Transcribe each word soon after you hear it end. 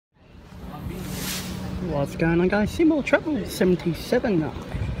What's going on, guys? Seymour Travel 77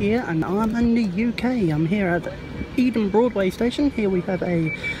 here, and I'm in the UK. I'm here at Ealing Broadway Station. Here we have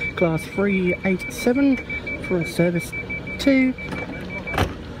a class 387 for a service to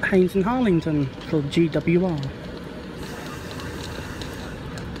Haynes and Harlington for GWR.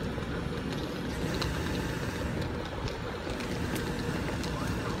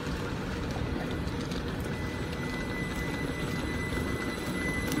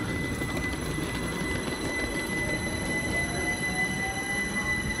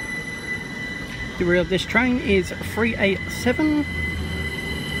 The rear of this train is 387.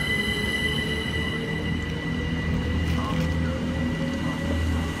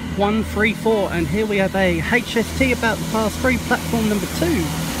 (134), and here we have a HST about to pass through platform number 2.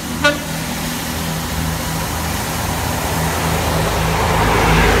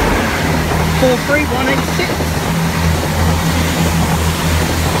 (43186).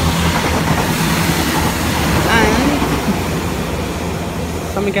 And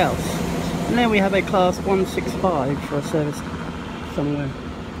something else. And then we have a class 165 for a service somewhere.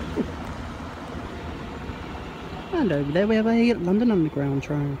 And over there we have a London Underground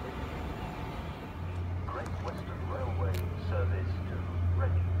train. Great Western Railway service to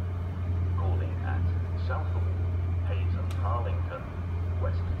Reading, calling at Southall, Hayes and Harlington,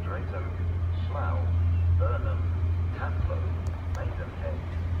 West Drayton, Slough, Burnham, Tatlow, Maidenhead,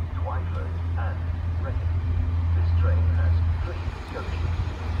 Twyford and Reading. This train has 3 coaches.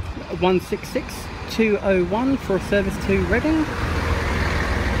 166-201 for a service to Reading.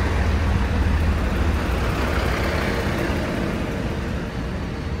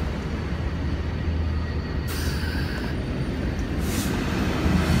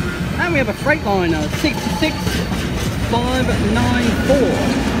 And we have a Freightliner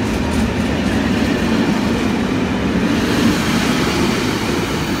 66594.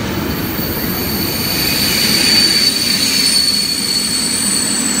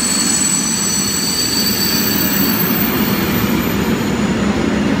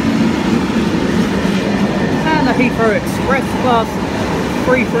 Heathrow Express class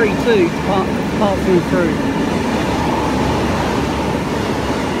 332 passing through.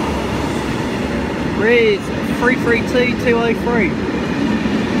 Rear is 332203.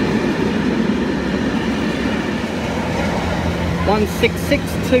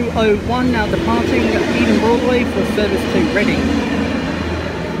 166-201 now departing Ealing Broadway for service to Reading.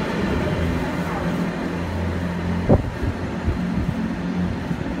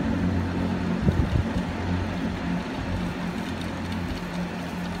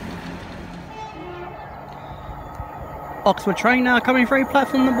 Oxford train now coming through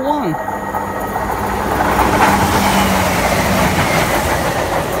platform number 1.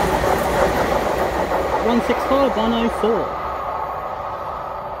 (165-104).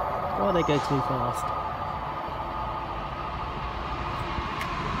 Why they go too fast?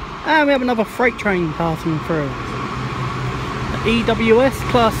 And we have another freight train passing through. EWS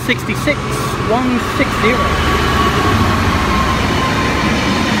class 66160.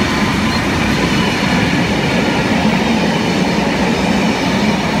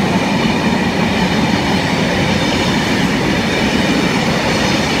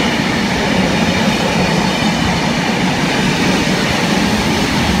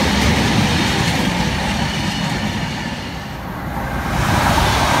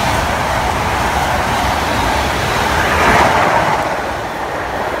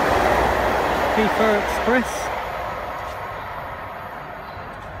 Heathrow Express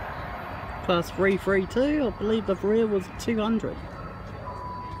class 332. I believe the rear was 200.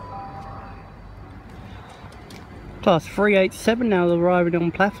 Class 387 now arriving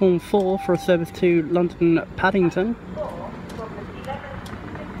on platform 4 for a service to London Paddington.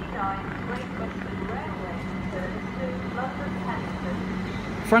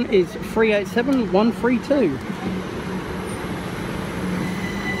 Front is 387-132.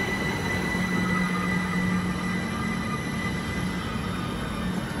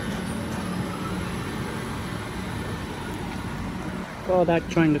 Oh, that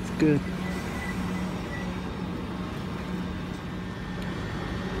train looks good.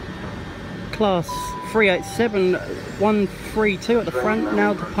 Class 387-132 at the front,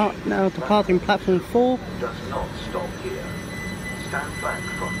 now departing platform 4. Does not stop here. Stand back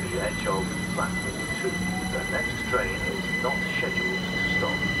from the edge of platform 2. The next train is not scheduled to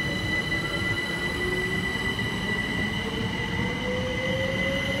stop.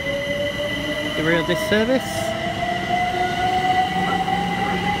 The rear of this service.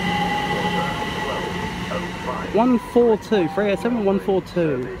 142,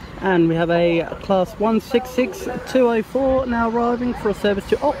 387-142, and we have a class 166-204 now arriving for a service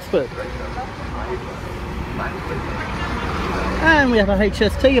to Oxford. And we have a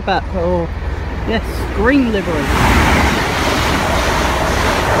HST about, or yes, green livery.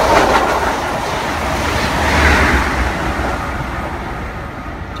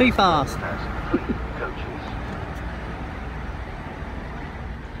 Too fast.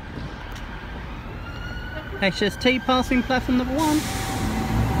 HST passing platform number 1.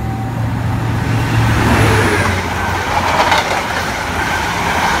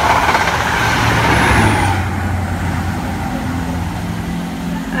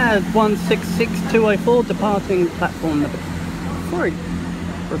 As 166204 departing platform number 3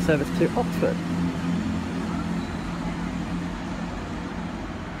 for a service to Oxford.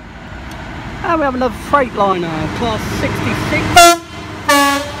 And we have another Freightliner, class 66.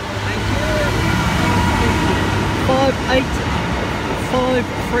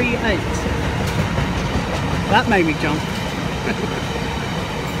 58538. That made me jump.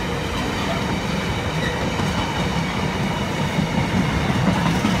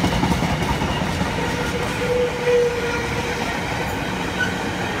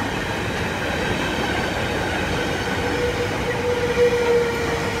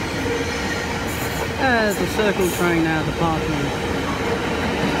 As the circle train now departing.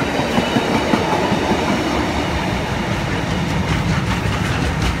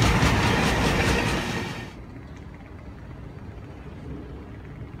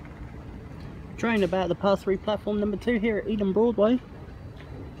 Train about to pass through platform number 2 here at Ealing Broadway.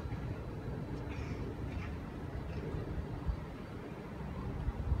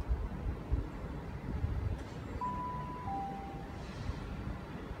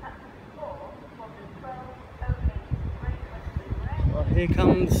 Well, here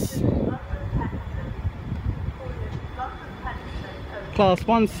comes class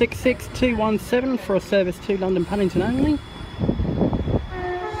 166217 for a service to London Paddington only.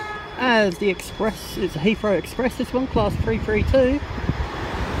 As the Express is Heathrow Express, this one, class 332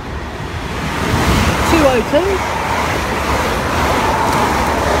 202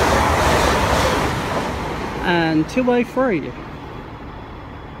 and 203.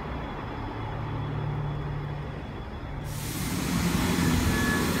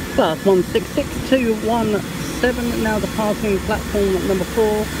 Class 166217 now departing platform number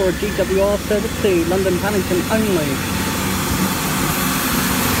 4 for a GWR service to London Paddington only.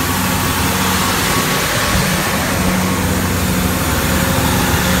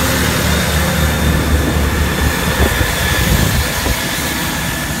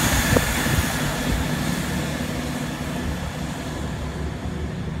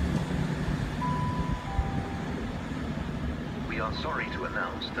 Sorry to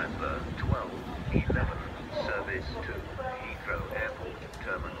announce that the 12:11 service to Heathrow Airport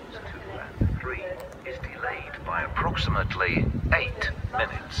Terminals 2 and 3 is delayed by approximately 8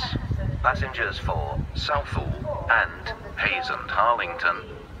 minutes. Passengers for Southall and Hayes and Harlington,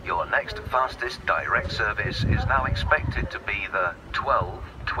 your next fastest direct service is now expected to be the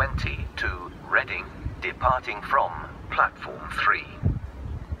 12:20 to Reading, departing from platform 3.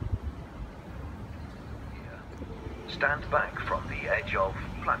 Stand back from the edge of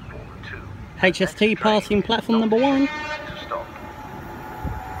platform 2. HST passing platform number 1. Stop.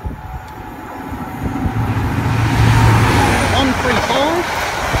 135.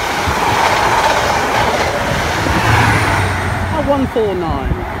 149.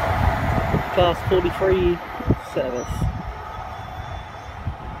 Class 43 service.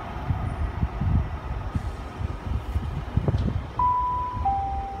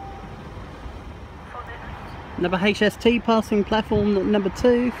 Another HST passing platform number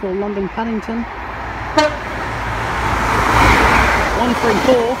 2 for London Paddington.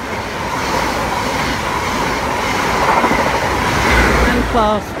 134. And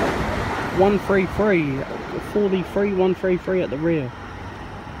class 133. 43 133 at the rear.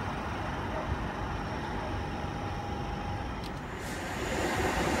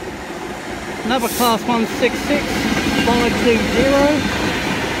 Another class 166520.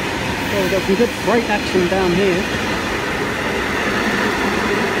 Well, we've got some good freight action down here.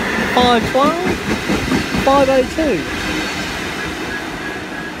 512, 502.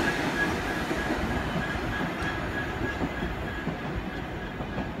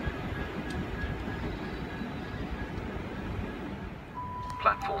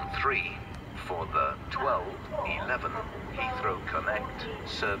 Platform 3 for the 12:11 Heathrow Connect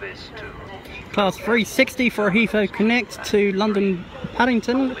service to Class 360 for Heathrow Connect to London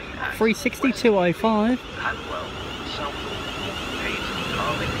Paddington, 360-205.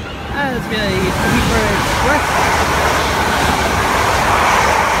 As a Heathrow Express.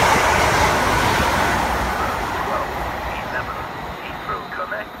 Heathrow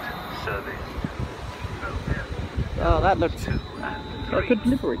Connect service to Heathrow Oh, that looks like a good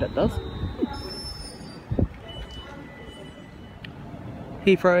delivery, that does.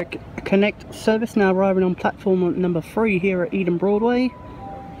 Heathrow Connect service now arriving on platform number 3 here at Ealing Broadway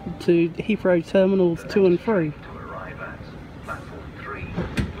to Heathrow terminals 2 and 3. To arrive at platform 3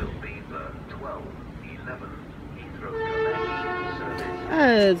 will be the 12:11 Heathrow Connect service.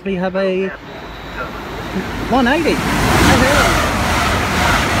 As we have a 180.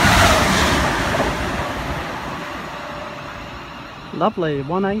 Lovely,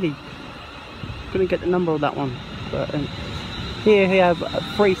 180. Couldn't get the number of that one, but here we have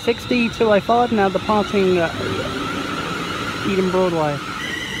 360, 205 now departing Ealing Broadway.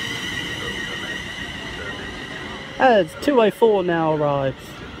 As 204 now arrives.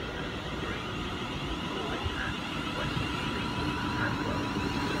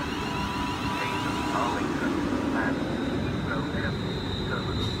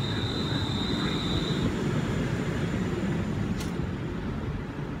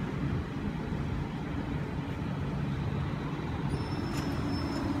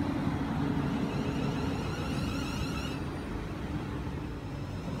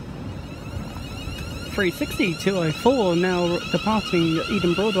 .360 204 now departing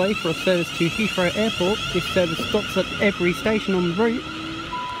Ealing Broadway for a service to Heathrow Airport. This service stops at every station on the route.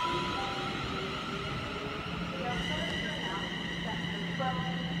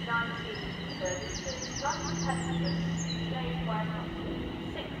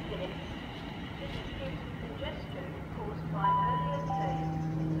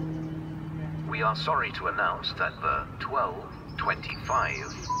 We are sorry to announce that the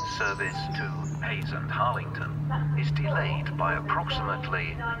 12:25 service to Hayes and Harlington is delayed by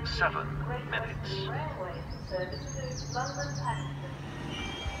approximately 7 minutes.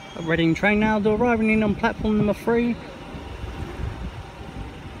 A Reading train now arriving in on platform number 3.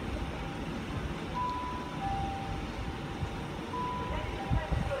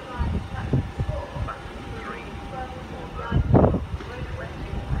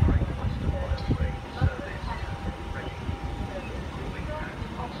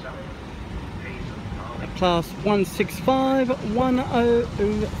 Class 165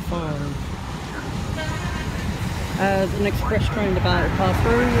 1005. As an express train about to pass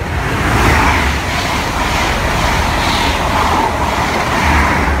through.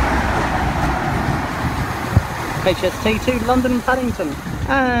 HST to London Paddington,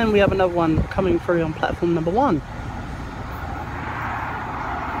 and we have another one coming through on platform number 1.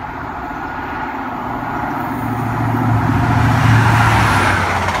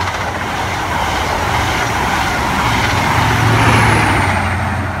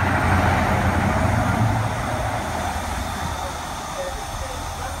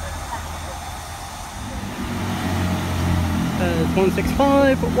 As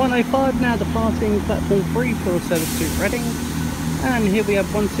 165 105 now departing platform 3 for a service to Reading, and here we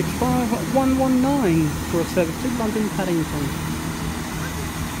have 165 119 for a service to London Paddington.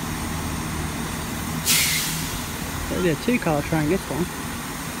 So yeah, 2-car train this one.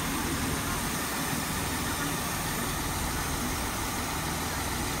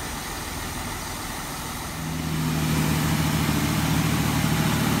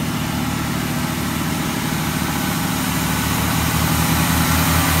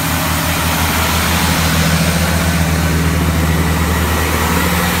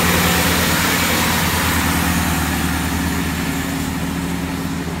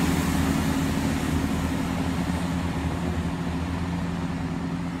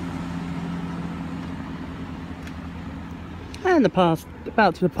 And about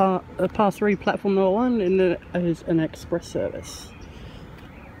to pass through platform number 1 is an express service.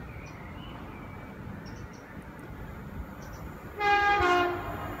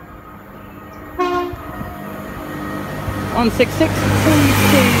 On 66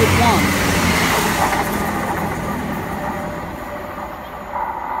 221.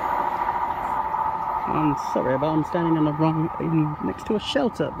 I'm sorry about I'm standing in the wrong next to a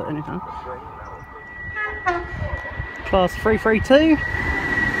shelter, but anyhow. Class 332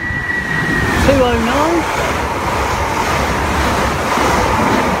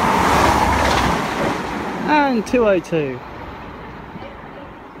 209 and 202.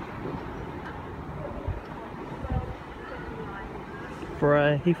 For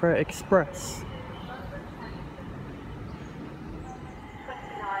a Heathrow Express.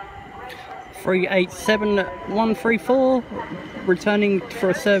 387 134 returning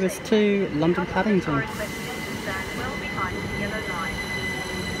for a service to London Paddington.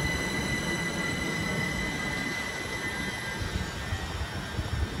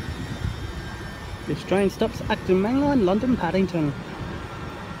 This train stops at the mainline London Paddington.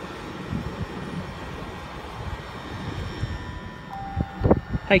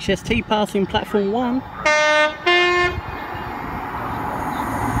 HST passing platform 1. One,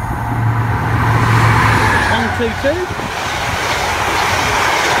 two, two.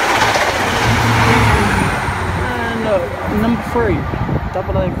 And number 3,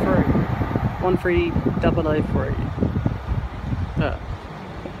 003. 13003.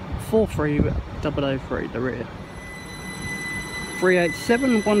 43003, the rear.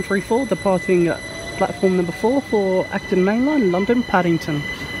 387134 departing platform number 4 for Acton Mainline, London, Paddington.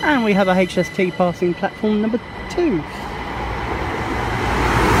 And we have a HST passing platform number 2.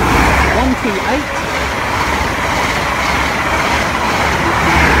 128.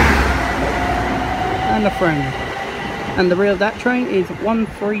 And a friend. And the rear of that train is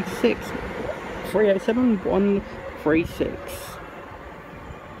 136. 387 136.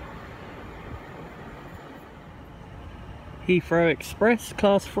 Heathrow Express,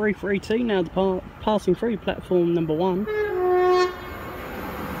 class 332, now passing through platform number 1.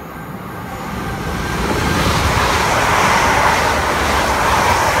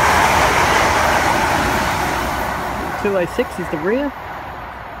 206 is the rear.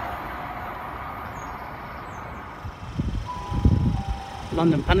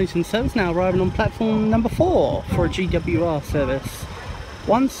 London Paddington service now arriving on platform number 4 for a GWR service.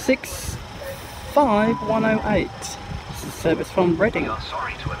 165108. This is service from Reading. We are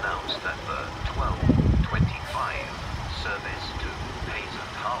sorry to announce that the 12:25 service to Hayes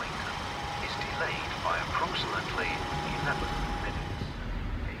and Harlington is delayed by approximately 11 minutes.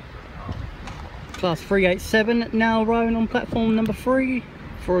 Class 387 now arriving on platform number 3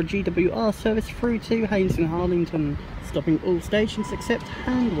 for a GWR service through to Hayes and Harlington, stopping all stations except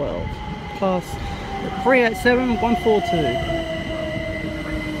Handwell. Class 387 142.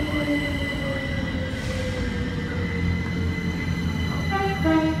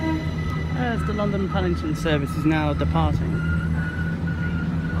 As the London Paddington service is now departing.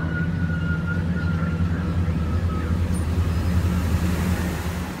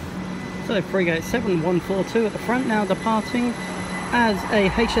 So 387 142 at the front now departing as a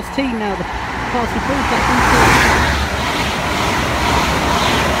HST now passing through platform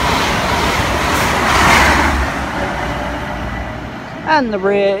 2. And the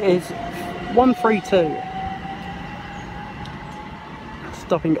rear is 132.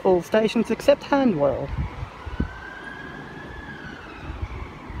 Stopping all stations except Handwell.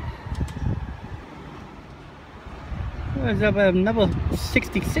 There's another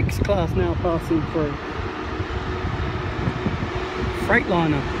 66 class now passing through.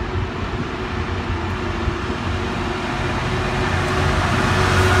 Freightliner.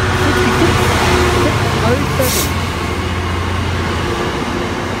 66 607.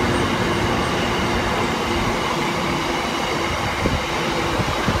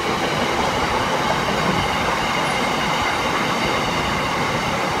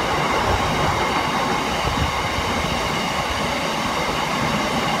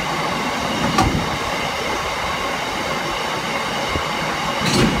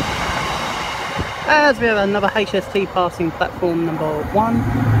 As we have another HST passing platform number 1,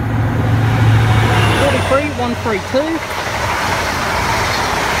 43 132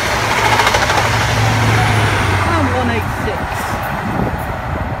 and 186.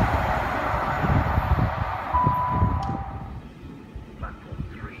 Platform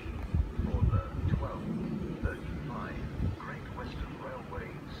 3 for the 12:35 Great Western Railway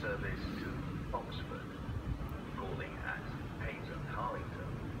service to Oxford, calling at Hayes and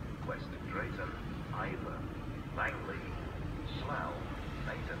Harlington, West Drayton, Ivor, Langley, Slough,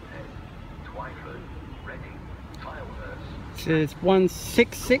 Maidenhead, Twyford, Reading, Tilehurst. This is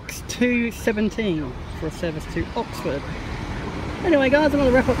 166217 for a service to Oxford. Anyway guys, I'm going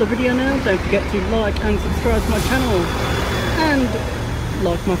to wrap up the video now. Don't forget to like and subscribe to my channel and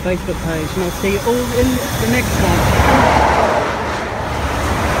like my Facebook page, and I'll see you all in the next one.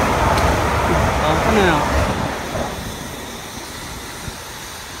 Bye for now.